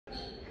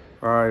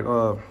All right,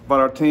 about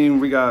our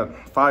team, we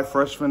got 5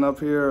 freshmen up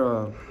here,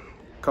 a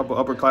couple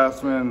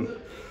upperclassmen.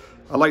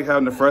 I like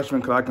having the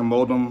freshmen because I can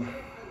mold them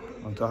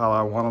into how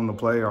I want them to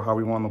play or how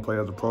we want them to play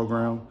as a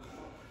program.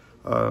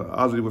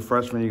 Obviously with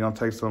freshmen, you're gonna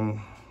take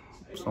some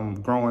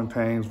growing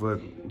pains, but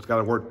it's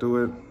gotta work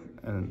through it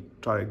and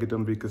try to get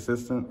them to be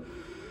consistent.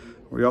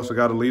 We also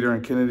got a leader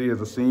in Kennedy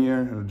as a senior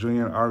and a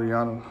junior,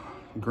 Ariana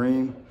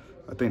Green.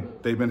 I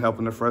think they've been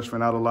helping the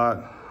freshmen out a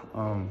lot.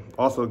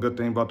 Also a good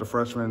thing about the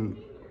freshmen,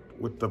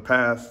 with the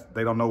past,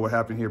 they don't know what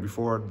happened here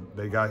before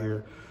they got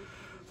here.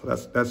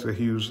 So that's a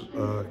huge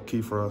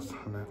key for us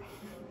in that.